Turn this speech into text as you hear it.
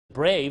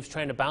Braves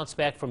trying to bounce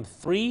back from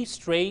 3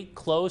 straight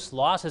close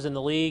losses in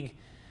the league.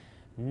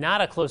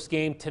 Not a close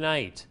game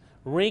tonight.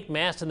 Rink,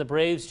 Mast, and the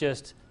Braves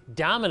just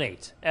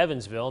dominate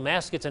Evansville.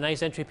 Mast gets a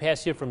nice entry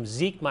pass here from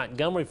Zeke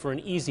Montgomery for an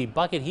easy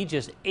bucket. He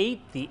just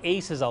ate the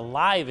Aces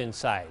alive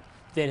inside.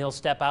 Then he'll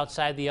step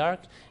outside the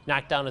arc,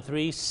 knock down a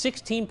 3.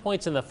 16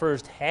 points in the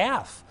first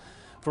half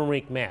from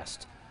Rink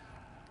Mast.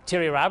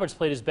 Terry Roberts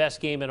played his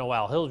best game in a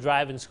while. He'll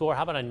drive and score.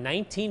 How about a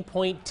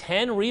 19-point,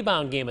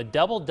 10-rebound game, a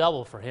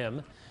double-double for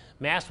him.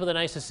 Mast with a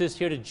nice assist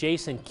here to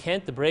Jason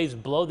Kent. The Braves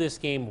blow this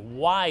game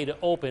wide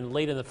open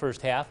late in the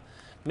first half.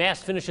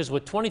 Mast finishes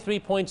with 23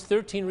 points,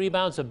 13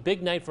 rebounds. A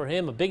big night for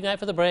him, a big night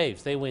for the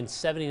Braves. They win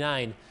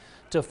 79-47.